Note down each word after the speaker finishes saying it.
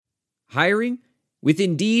Hiring? With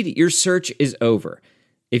Indeed, your search is over.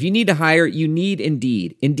 If you need to hire, you need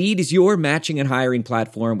Indeed. Indeed is your matching and hiring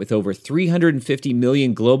platform with over 350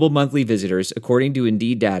 million global monthly visitors, according to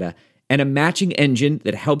Indeed data, and a matching engine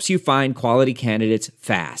that helps you find quality candidates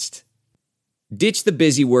fast. Ditch the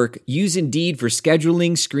busy work. Use Indeed for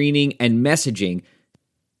scheduling, screening, and messaging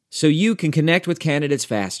so you can connect with candidates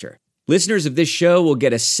faster. Listeners of this show will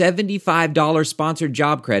get a $75 sponsored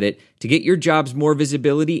job credit to get your jobs more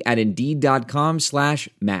visibility at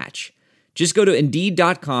Indeed.com/match. Just go to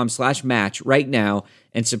Indeed.com/match right now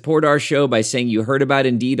and support our show by saying you heard about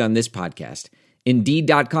Indeed on this podcast.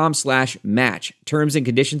 Indeed.com/match. Terms and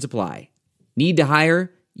conditions apply. Need to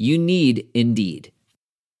hire? You need Indeed.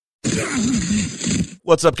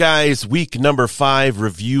 What's up, guys? Week number 5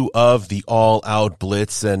 review of the All Out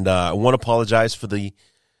Blitz, and I want to apologize for the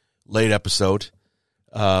late episode.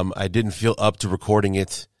 I didn't feel up to recording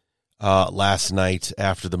it last night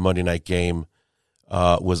after the Monday night game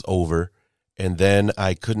was over, and then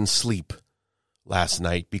I couldn't sleep last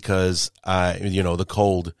night because the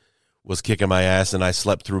cold was kicking my ass, and I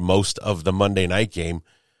slept through most of the Monday night game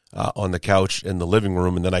on the couch in the living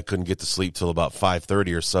room, and then I couldn't get to sleep till about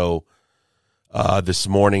 5:30 or so this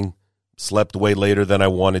morning. Slept way later than I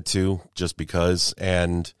wanted to just because,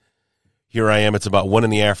 and here I am. It's about 1 in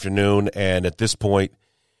the afternoon, and at this point,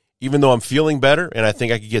 even though I'm feeling better and I think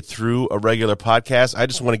I could get through a regular podcast, I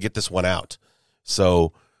just want to get this one out.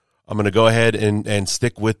 So I'm going to go ahead and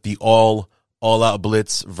stick with the all-out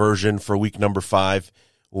Blitz version for week number 5.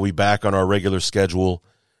 We'll be back on our regular schedule,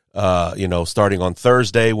 starting on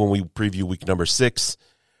Thursday when we preview week number 6.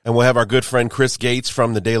 And we'll have our good friend Chris Gates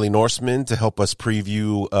from the Daily Norseman to help us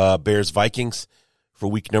preview Bears-Vikings for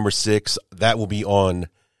week number 6. That will be on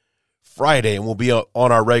Friday, and we'll be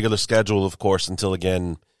on our regular schedule, of course, until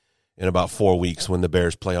again in about 4 weeks when the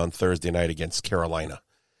Bears play on Thursday night against Carolina,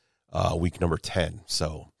 week number 10.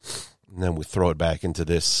 So, and then we throw it back into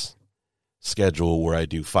this schedule where I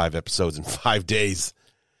do 5 episodes in 5 days,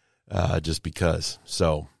 just because.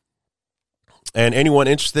 So, and anyone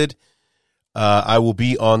interested, I will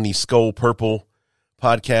be on the Skull Purple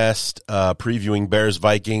podcast previewing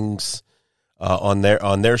Bears-Vikings on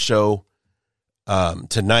their show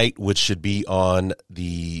tonight, which should be on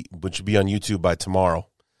YouTube by tomorrow,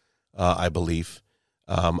 I believe.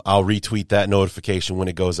 I'll retweet that notification when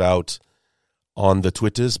it goes out on the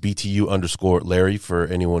Twitters, BTU_Larry, for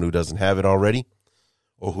anyone who doesn't have it already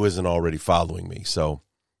or who isn't already following me. So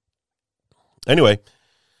anyway,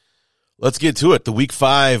 let's get to it. The week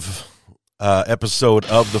 5 episode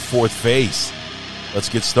of the fourth phase. Let's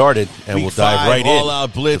get started, and we'll dive right in.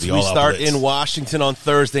 All-out Blitz. We start in Washington on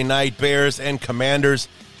Thursday night. Bears and Commanders.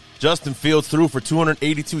 Justin Fields threw for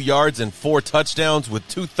 282 yards and 4 touchdowns with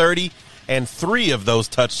 230, and 3 of those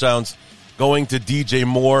touchdowns going to DJ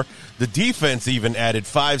Moore. The defense even added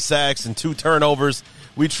 5 sacks and 2 turnovers.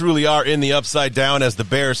 We truly are in the upside down as the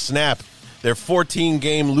Bears snap their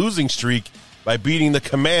 14-game losing streak by beating the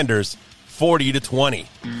Commanders 40-20.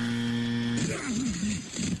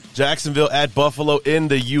 Jacksonville at Buffalo in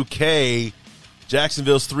the UK.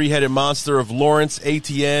 Jacksonville's 3-headed monster of Lawrence,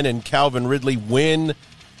 Etienne, and Calvin Ridley help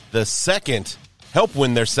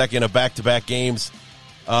win their second of back-to-back games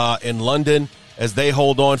in London as they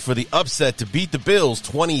hold on for the upset to beat the Bills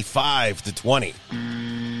 25-20.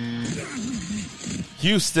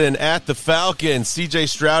 Houston at the Falcons. C.J.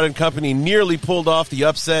 Stroud and company nearly pulled off the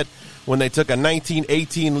upset when they took a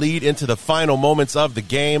 19-18 lead into the final moments of the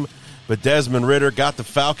game. But Desmond Ridder got the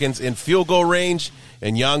Falcons in field goal range,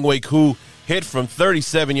 and Younghoe Koo hit from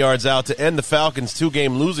 37 yards out to end the Falcons'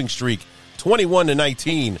 2-game losing streak,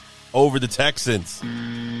 21-19 over the Texans.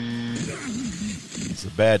 It's a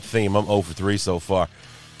bad theme. I'm 0 for 3 so far.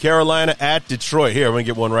 Carolina at Detroit. Here, I'm going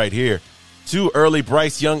to get one right here. 2 early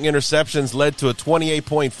Bryce Young interceptions led to a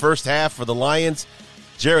 28-point first half for the Lions.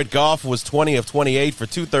 Jared Goff was 20 of 28 for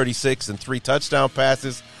 236 and 3 touchdown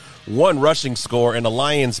passes. 1 rushing score, and the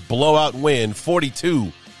Lions blowout win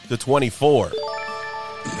 42-24.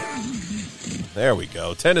 There we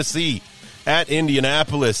go. Tennessee at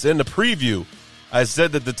Indianapolis. In the preview, I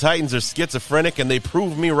said that the Titans are schizophrenic, and they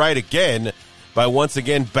proved me right again by once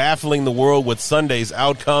again baffling the world with Sunday's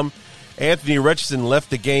outcome. Anthony Richardson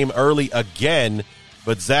left the game early again,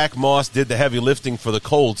 but Zach Moss did the heavy lifting for the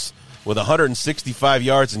Colts with 165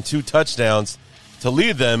 yards and 2 touchdowns to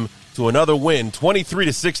lead them to another win,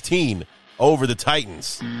 23-16 over the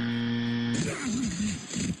Titans.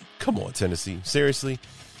 Come on, Tennessee. Seriously?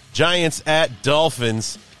 Giants at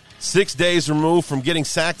Dolphins. 6 days removed from getting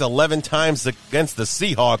sacked 11 times against the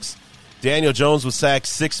Seahawks. Daniel Jones was sacked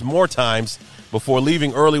 6 more times before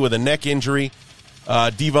leaving early with a neck injury.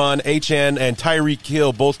 Devon Achane and Tyreek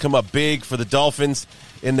Hill both come up big for the Dolphins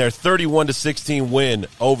in their 31-16 win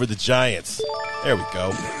over the Giants. There we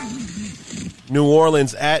go. New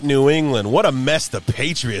Orleans at New England. What a mess the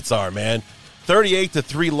Patriots are, man.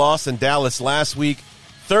 38-3 loss in Dallas last week.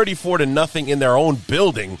 34-0 in their own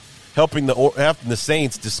building, helping the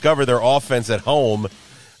Saints discover their offense at home.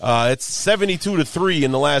 It's 72-3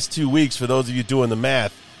 in the last 2 weeks for those of you doing the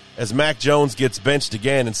math, as Mac Jones gets benched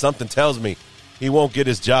again, and something tells me he won't get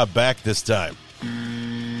his job back this time.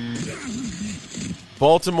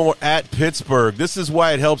 Baltimore at Pittsburgh. This is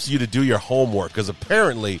why it helps you to do your homework, because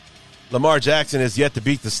apparently Lamar Jackson has yet to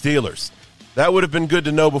beat the Steelers. That would have been good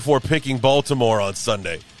to know before picking Baltimore on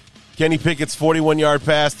Sunday. Kenny Pickett's 41-yard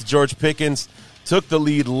pass to George Pickens took the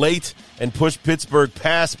lead late and pushed Pittsburgh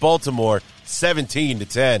past Baltimore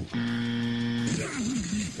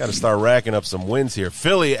 17-10. Got to start racking up some wins here.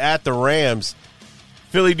 Philly at the Rams.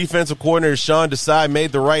 Philly defensive coordinator Sean Desai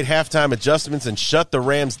made the right halftime adjustments and shut the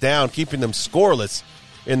Rams down, keeping them scoreless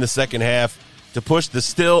in the second half to push the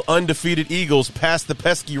still undefeated Eagles past the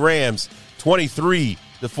pesky Rams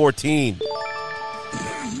 23-14.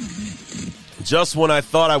 Just when I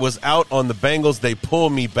thought I was out on the Bengals, they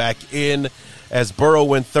pull me back in as Burrow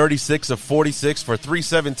went 36 of 46 for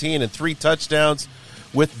 317 and 3 touchdowns,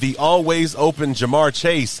 with the always open Jamar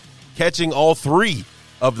Chase catching all 3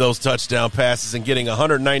 of those touchdown passes and getting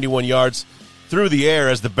 191 yards through the air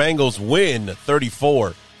as the Bengals win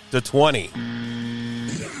 34-20.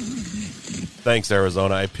 Thanks,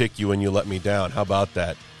 Arizona. I pick you and you let me down. How about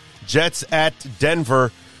that? Jets at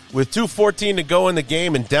Denver. With 2:14 to go in the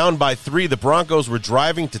game and down by 3, the Broncos were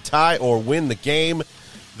driving to tie or win the game.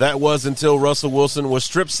 That was until Russell Wilson was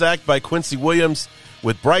strip-sacked by Quincy Williams,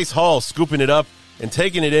 with Bryce Hall scooping it up and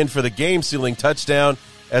taking it in for the game-sealing touchdown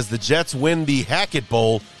as the Jets win the Hackett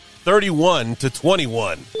Bowl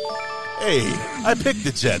 31-21. Hey, I picked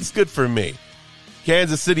the Jets. Good for me.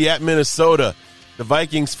 Kansas City at Minnesota. The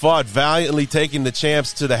Vikings fought valiantly, taking the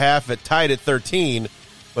champs to the half tied at 13,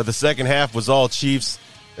 but the second half was all Chiefs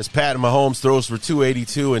as Pat Mahomes throws for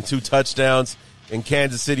 282 and 2 touchdowns in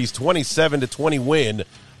Kansas City's 27-20 win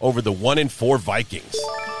over the 1-4 Vikings.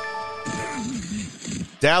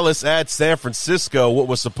 Dallas at San Francisco. What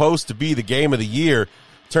was supposed to be the game of the year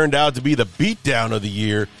turned out to be the beatdown of the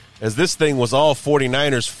year, as this thing was all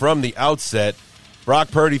 49ers from the outset.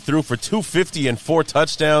 Brock Purdy threw for 250 and 4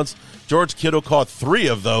 touchdowns. George Kittle caught 3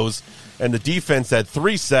 of those, and the defense had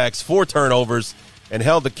 3 sacks, 4 turnovers, and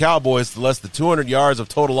held the Cowboys to less than 200 yards of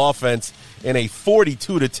total offense in a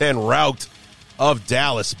 42-10 rout of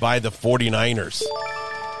Dallas by the 49ers.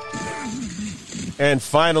 And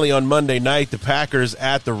finally on Monday night, the Packers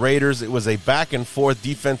at the Raiders. It was a back-and-forth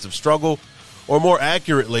defensive struggle, or more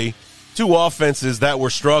accurately, 2 offenses that were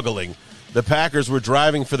struggling. The Packers were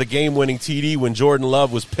driving for the game-winning TD when Jordan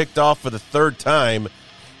Love was picked off for the 3rd time,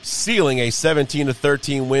 sealing a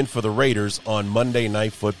 17-13 win for the Raiders on Monday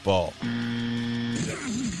Night Football.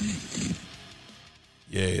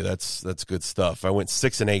 Yay, that's good stuff. I went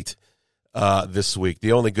 6-8 this week.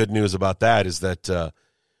 The only good news about that is that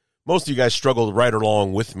most of you guys struggled right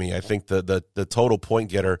along with me. I think the total point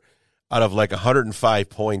getter out of like 105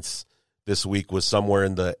 points this week was somewhere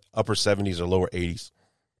in the upper 70s or lower 80s.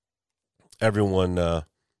 Everyone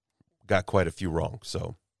got quite a few wrong.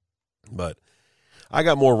 So, but I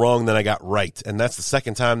got more wrong than I got right, and that's the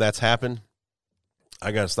second time that's happened.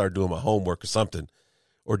 I got to start doing my homework or something,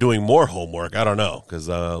 or doing more homework. I don't know, because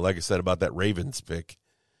like I said about that Ravens pick,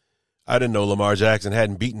 I didn't know Lamar Jackson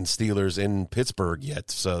hadn't beaten Steelers in Pittsburgh yet,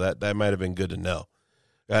 so that might have been good to know.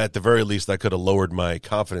 At the very least, I could have lowered my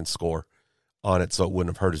confidence score on it so it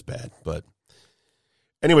wouldn't have hurt as bad. But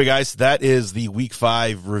anyway, guys, that is the Week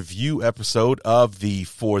 5 review episode of the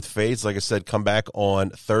Fourth Phase. Like I said, come back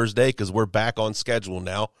on Thursday because we're back on schedule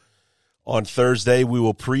now. On Thursday, we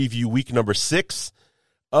will preview week number 6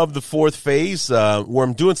 of the Fourth Phase, where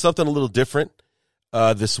I'm doing something a little different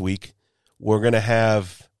this week. We're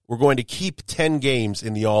going to keep 10 games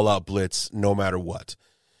in the All-Out Blitz no matter what.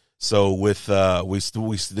 So with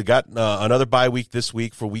we got another bye week this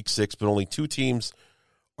week for week 6, but only 2 teams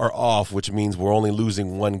are off, which means we're only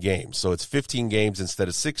losing 1 game. So it's 15 games instead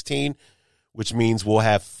of 16, which means we'll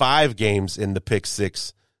have 5 games in the Pick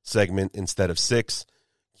 6 segment instead of 6,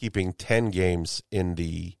 keeping 10 games in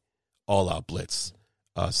the All-Out Blitz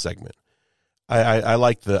segment. I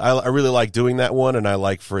really like doing that one, and I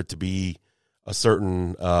like for it to be a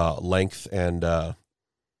certain length, and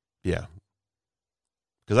yeah,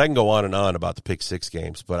 because I can go on and on about the Pick 6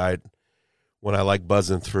 games, but when I like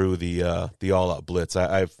buzzing through the All-Out Blitz,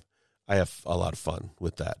 I have a lot of fun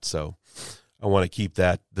with that. So I want to keep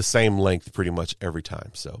that the same length pretty much every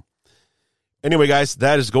time. So Anyway, guys,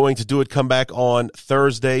 that is going to do it. Come back on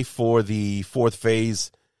Thursday for the fourth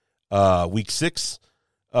phase Week 6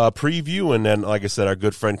 preview. And then, like I said, our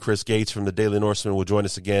good friend Chris Gates from the Daily Norseman will join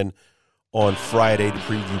us again on Friday to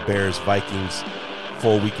preview Bears-Vikings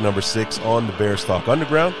for week number 6 on the Bears Talk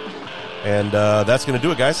Underground. And that's going to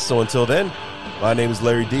do it, guys. So until then, my name is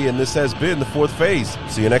Larry D, and this has been the fourth phase.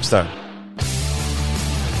 See you next time.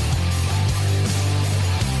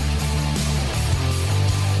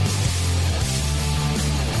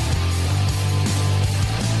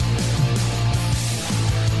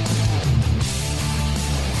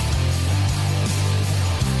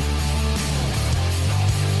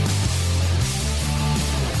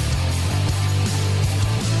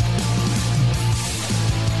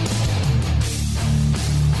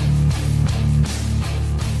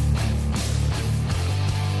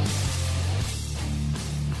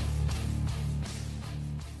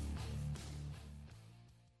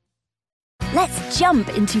 Let's jump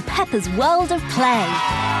into Peppa's world of play.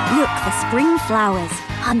 Look for spring flowers,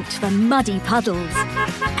 hunt for muddy puddles,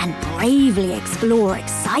 and bravely explore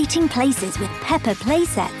exciting places with Peppa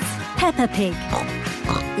playsets. Peppa Pig,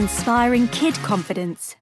 inspiring kid confidence.